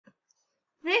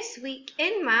This week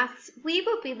in Maths, we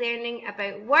will be learning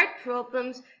about word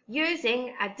problems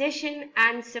using addition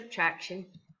and subtraction.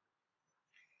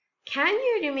 Can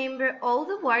you remember all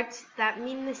the words that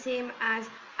mean the same as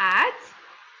add?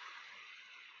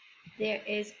 There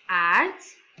is add,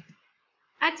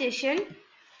 addition,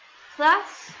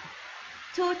 plus,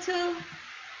 total,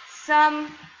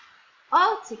 sum,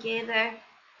 altogether,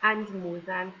 and more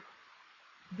than.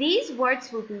 These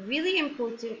words will be really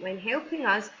important when helping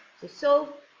us to solve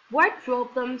word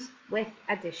problems with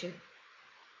addition.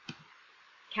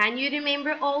 Can you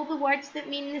remember all the words that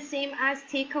mean the same as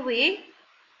take away?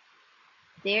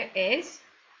 There is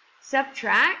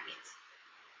subtract,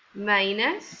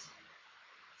 minus,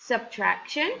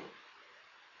 subtraction,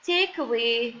 take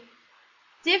away,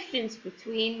 difference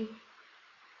between.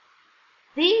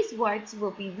 These words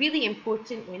will be really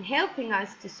important when helping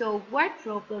us to solve word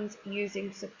problems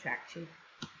using subtraction.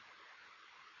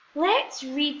 Let's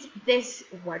read this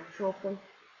word problem.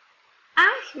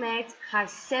 Ahmed has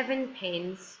 7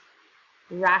 pens.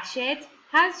 Rashid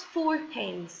has 4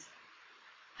 pens.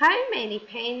 How many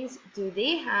pens do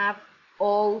they have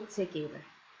all together?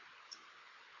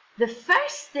 The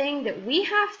first thing that we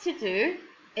have to do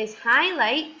is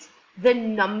highlight the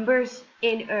numbers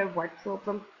in our word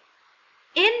problem.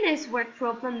 In this word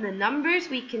problem, the numbers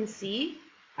we can see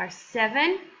are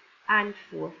 7 and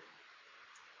 4.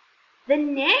 The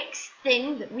next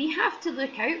thing that we have to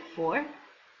look out for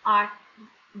are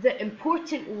the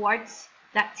important words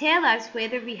that tell us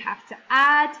whether we have to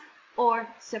add or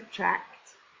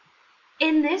subtract.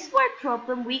 In this word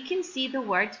problem, we can see the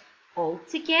word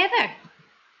altogether.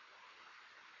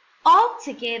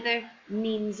 Altogether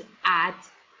means add.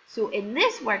 So in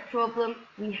this word problem,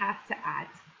 we have to add.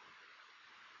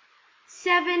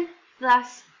 7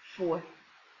 plus 4.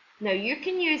 Now you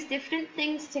can use different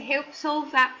things to help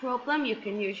solve that problem. You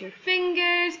can use your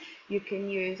fingers, you can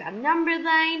use a number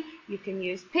line, you can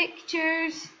use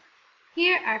pictures.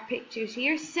 Here are pictures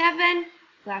here. 7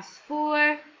 plus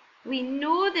 4. We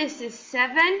know this is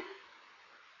 7,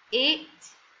 8,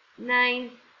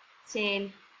 9,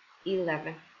 10,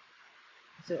 11.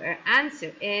 So our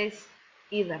answer is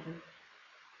 11.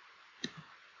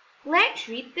 Let's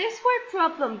read this word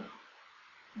problem.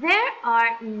 There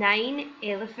are 9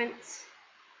 elephants.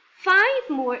 5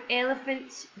 more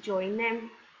elephants join them.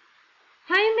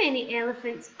 How many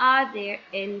elephants are there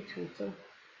in total?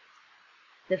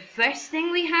 The first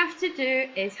thing we have to do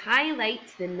is highlight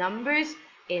the numbers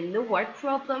in the word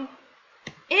problem.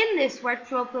 In this word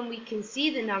problem, we can see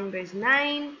the numbers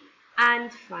 9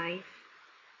 and 5.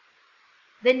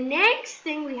 The next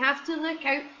thing we have to look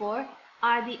out for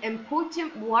are the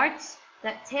important words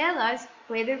that tell us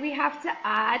whether we have to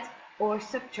add or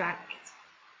subtract.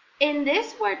 In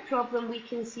this word problem, we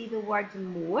can see the word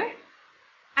more,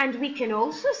 and we can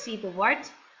also see the word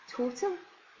total.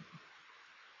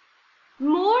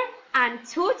 More and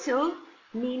total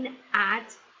mean add.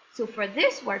 So for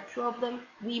this word problem,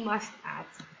 we must add.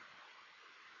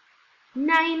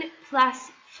 9 plus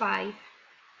 5.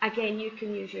 Again, you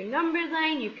can use your number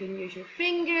line, you can use your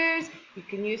fingers, you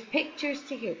can use pictures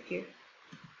to help you.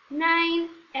 9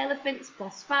 elephants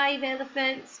plus 5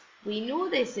 elephants. We know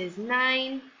this is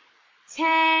 9,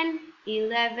 10,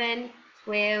 11,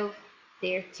 12,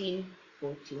 13,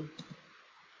 14.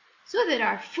 So there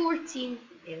are 14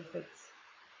 elephants.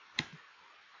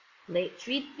 Let's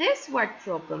read this word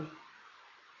problem.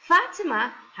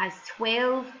 Fatima has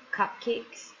 12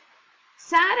 cupcakes.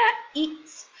 Sarah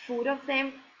eats 4 of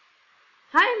them.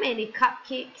 How many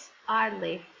cupcakes are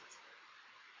left?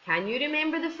 Can you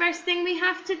remember the first thing we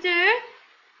have to do?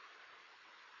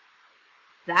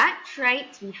 That's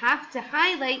right, we have to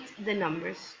highlight the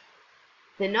numbers.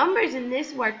 The numbers in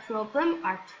this word problem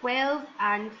are 12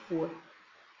 and 4.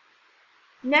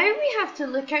 Now we have to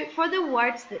look out for the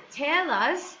words that tell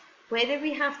us whether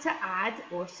we have to add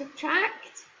or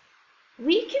subtract.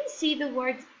 We can see the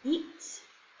word eat,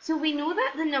 so we know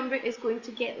that the number is going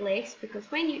to get less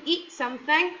because when you eat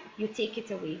something, you take it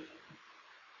away.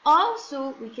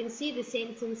 Also, we can see the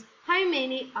sentence, how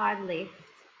many are left?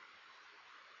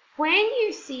 When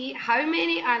you see how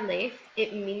many are left,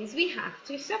 it means we have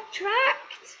to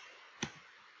subtract.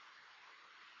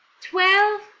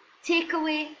 12 take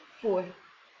away 4.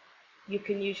 You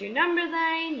can use your number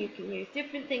line, you can use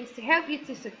different things to help you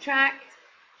to subtract.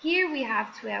 Here we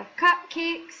have 12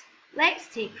 cupcakes. Let's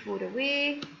take 4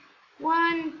 away.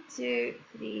 1, 2,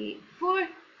 3, 4.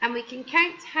 And we can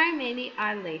count how many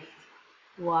are left.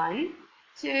 1,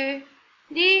 2,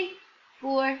 3,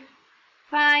 4,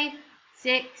 5,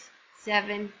 6,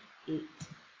 7, 8.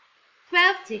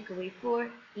 12 take away 4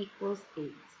 equals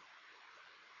 8.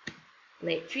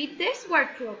 Let's read this word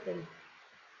problem.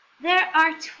 There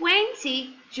are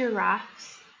 20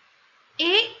 giraffes.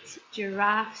 8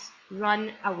 giraffes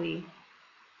run away.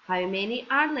 How many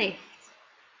are left?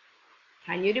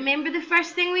 Can you remember the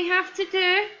first thing we have to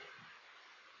do?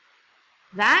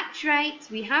 That's right,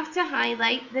 we have to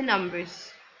highlight the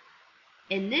numbers.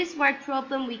 In this word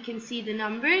problem, we can see the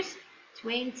numbers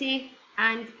 20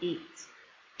 and 8.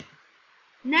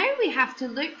 Now we have to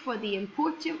look for the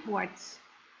important words.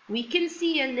 We can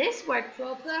see in this word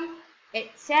problem, it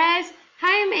says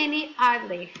how many are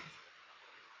left.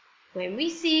 When we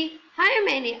see how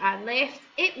many are left,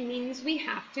 it means we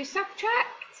have to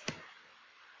subtract.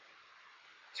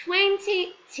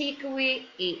 20 take away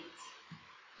 8.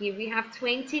 Here we have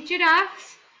 20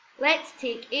 giraffes. Let's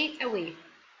take 8 away.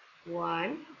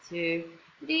 1, 2,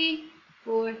 3,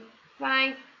 4,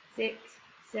 5, 6,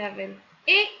 7,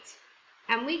 8.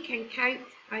 And we can count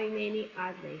how many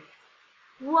are left.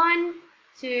 1,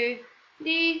 2,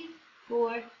 3,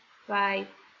 4, 5,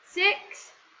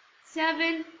 6,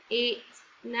 7, 8,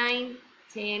 9,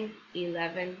 10,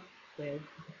 11, 12.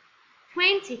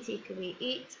 20 take away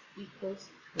 8 equals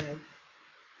 12.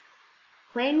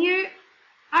 When you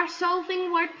are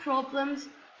solving word problems,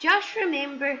 just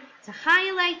remember to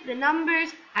highlight the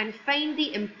numbers and find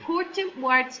the important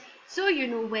words so you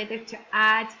know whether to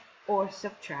add or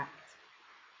subtract.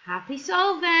 Happy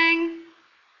solving!